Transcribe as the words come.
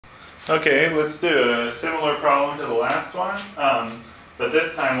Okay, let's do a similar problem to the last one, but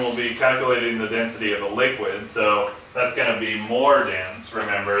this time we'll be calculating the density of a liquid, so that's going to be more dense,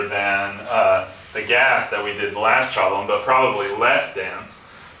 remember, than the gas that we did the last problem, but probably less dense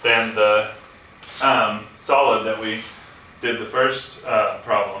than the solid that we did the first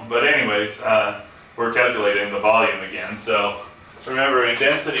problem. But anyways, we're calculating the volume again, so remember in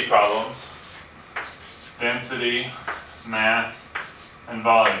density problems, density, mass, and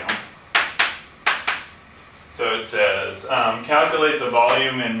volume. So it says, calculate the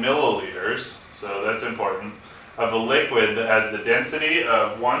volume in milliliters, so that's important, of a liquid that has the density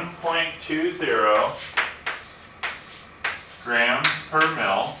of 1.20 grams per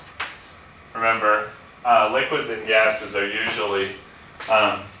mil. Remember, liquids and gases are usually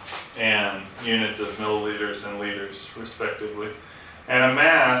in units of milliliters and liters, respectively. And a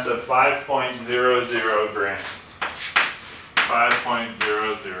mass of 5.00 grams.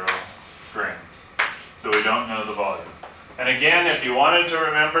 5.00 grams. So we don't know the volume. And again, if you wanted to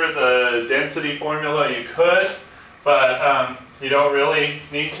remember the density formula, you could, but you don't really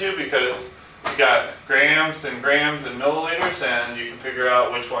need to because you got grams and milliliters, and you can figure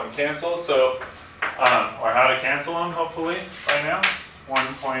out which one cancels. So, or how to cancel them, hopefully, by now.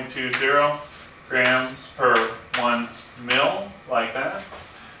 1.20 grams per 1 mil, like that.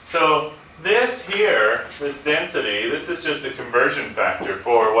 So this here, this density, this is just a conversion factor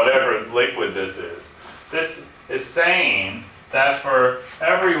for whatever liquid this is. This is saying that for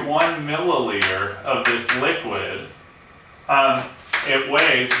every 1 milliliter of this liquid, it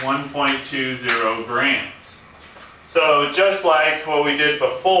weighs 1.20 grams. So just like what we did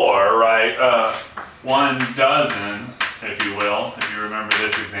before, right, 1 dozen, if you will, if you remember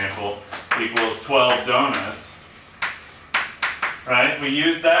this example, equals 12 donuts, right? We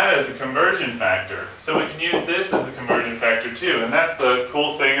use that as a conversion factor. So we can use this as a conversion factor too, and that's the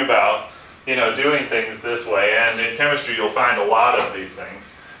cool thing about doing things this way, and in chemistry you'll find a lot of these things.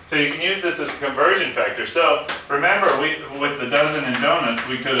 So you can use this as a conversion factor. So remember, with the dozen and donuts,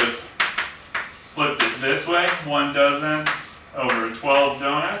 we could have flipped it this way, 1 dozen over 12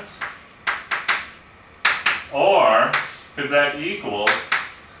 donuts, or, because that equals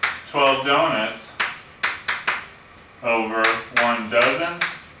 12 donuts over 1 dozen.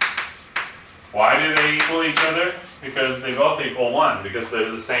 Why do they equal each other? Because they both equal 1, because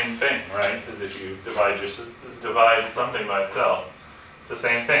they're the same thing, right? Because if you divide something by itself, it's the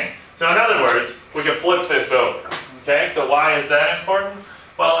same thing. So in other words, we can flip this over. Okay, so why is that important?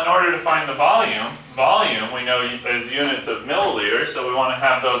 Well, in order to find the volume we know is units of milliliters, so we want to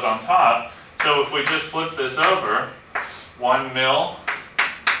have those on top. So if we just flip this over, 1 mil,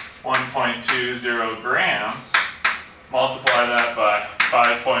 1.20 grams, multiply that by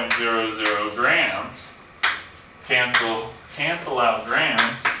 5.00 grams, cancel out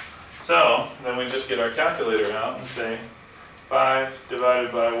grams. So then we just get our calculator out and say 5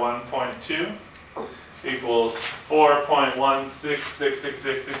 divided by 1.2 equals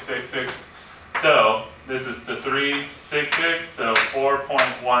 4.1666666. So this is the 366, so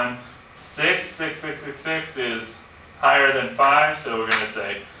 4.166666 is higher than 5, so we're going to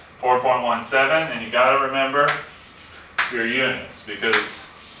say 4.17, and you got to remember your units, because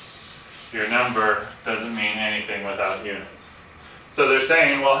your number doesn't mean anything without units. So they're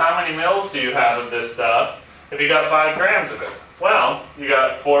saying, well, how many mils do you have of this stuff if you got 5 grams of it? Well, you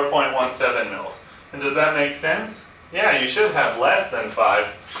got 4.17 mils. And does that make sense? Yeah, you should have less than 5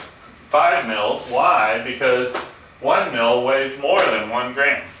 mils. Why? Because 1 mil weighs more than 1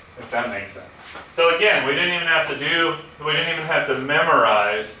 gram, if that makes sense. So again, we didn't even have to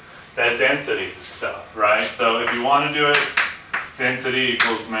memorize that density stuff, right? So if you want to do it, density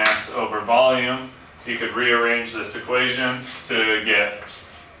equals mass over volume, you could rearrange this equation to get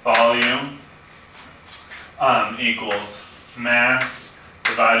volume equals mass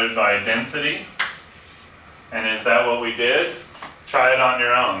divided by density. And is that what we did? Try it on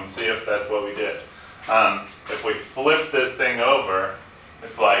your own, see if that's what we did. If we flip this thing over,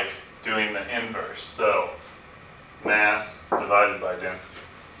 it's like doing the inverse. So mass divided by density.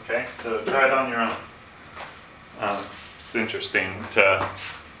 Okay, so try it on your own. It's interesting to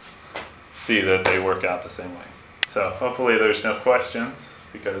see that they work out the same way. So hopefully there's no questions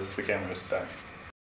because the camera's stuck.